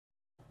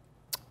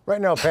Right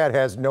now, Pat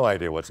has no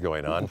idea what's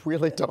going on. I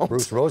really don't.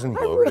 Bruce Rosenblum,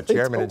 really the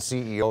chairman don't. and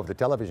CEO of the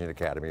Television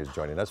Academy, is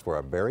joining us for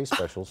a very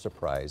special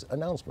surprise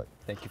announcement.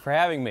 Thank you for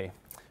having me.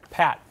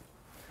 Pat,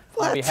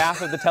 on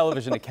behalf of the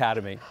Television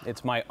Academy,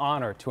 it's my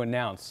honor to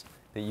announce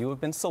that you have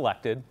been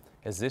selected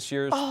as this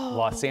year's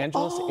Los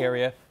Angeles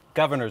Area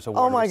Governor's Award.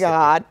 Oh my recipient.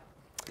 God.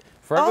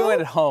 For everyone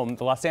at home,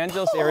 the Los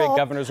Angeles Area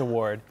Governor's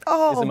Award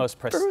is the most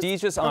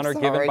prestigious honor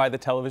given by the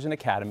Television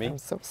Academy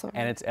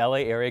and its LA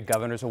Area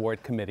Governor's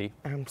Award Committee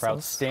for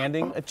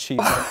outstanding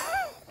achievement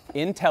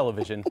in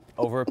television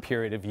over a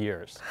period of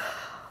years.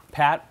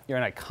 Pat, you're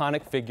an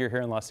iconic figure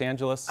here in Los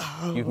Angeles.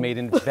 You've made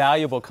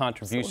invaluable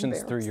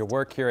contributions through your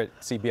work here at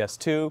CBS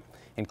 2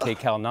 and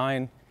KCAL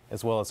 9,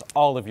 as well as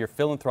all of your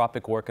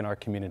philanthropic work in our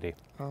community.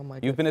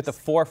 You've been at the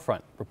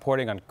forefront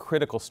reporting on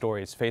critical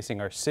stories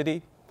facing our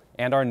city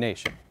and our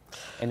nation.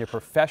 And your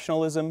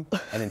professionalism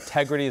and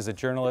integrity as a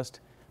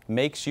journalist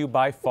makes you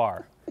by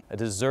far a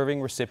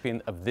deserving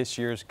recipient of this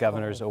year's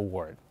Governor's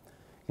Award.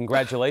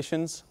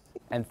 Congratulations,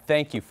 and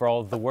thank you for all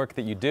of the work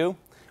that you do.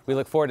 We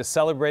look forward to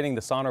celebrating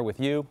this honor with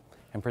you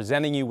and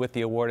presenting you with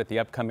the award at the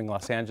upcoming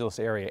Los Angeles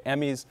Area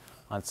Emmys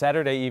on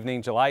Saturday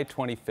evening, July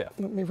 25th.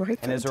 Let me write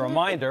that And as a down.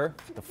 reminder,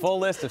 the full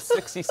list of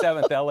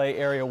 67th LA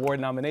Area Award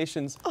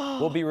nominations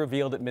will be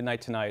revealed at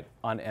midnight tonight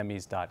on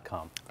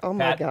Emmys.com. Oh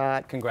my Pat,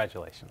 God.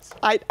 Congratulations.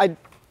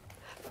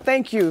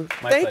 Thank you.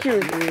 My Thank pleasure.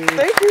 you.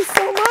 Thank you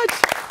so much.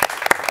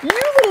 You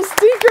little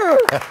stinker.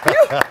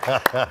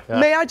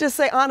 May I just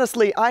say,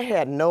 honestly, I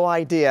had no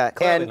idea.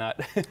 Clearly and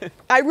not.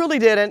 I really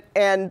didn't.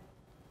 And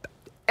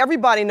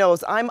everybody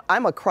knows I'm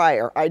a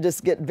crier. I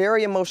just get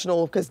very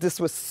emotional because this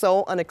was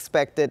so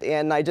unexpected.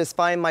 And I just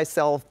find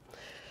myself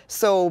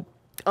so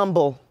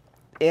humble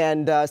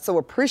and so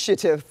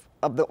appreciative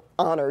of the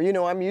honor. You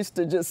know, I'm used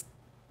to just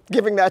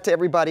giving that to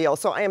everybody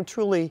else. So I am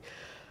truly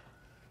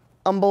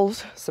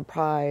humbled,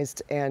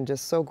 surprised, and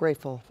just so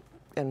grateful.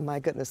 And my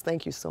goodness,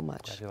 thank you so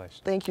much.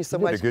 Congratulations. Thank you so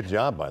You much. did a good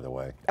job, by the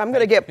way. I'm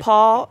going to get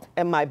Paul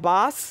and my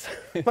boss,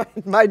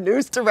 my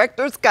news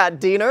director, Scott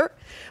Diener.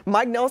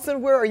 Mike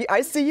Nelson, where are you?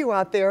 I see you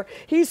out there.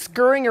 He's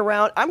scurrying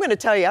around. I'm going to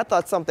tell you, I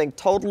thought something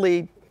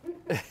totally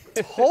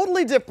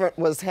different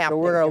was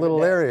happening. We're in our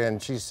little area,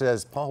 and she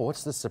says, Paul,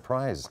 what's the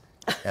surprise?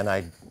 And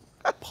I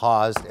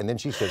paused, and then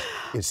she says,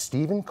 is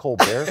Stephen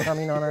Colbert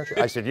coming on our show?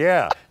 I said,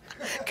 yeah.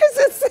 Because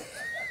it's...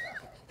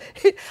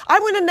 I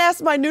went and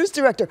asked my news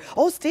director,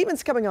 oh,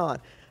 Stephen's coming on.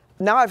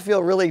 Now I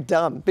feel really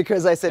dumb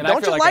because I said,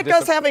 don't you like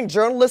us having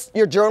journalists,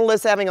 your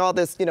journalists having all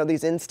this, you know,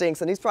 these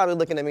instincts? And he's probably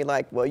looking at me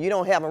like, well, you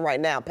don't have them right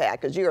now,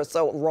 Pat, because you are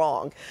so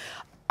wrong.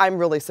 I'm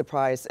really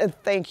surprised. And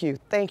thank you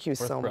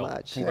so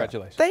much.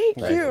 Congratulations. Thank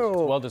you.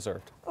 Well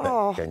deserved.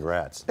 Oh,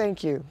 Congrats.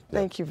 thank you.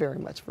 Thank you very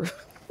much for.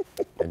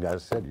 And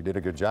as I said, you did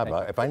a good job.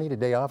 If I need a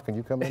day off, can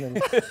you come in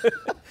and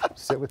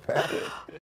sit with Pat?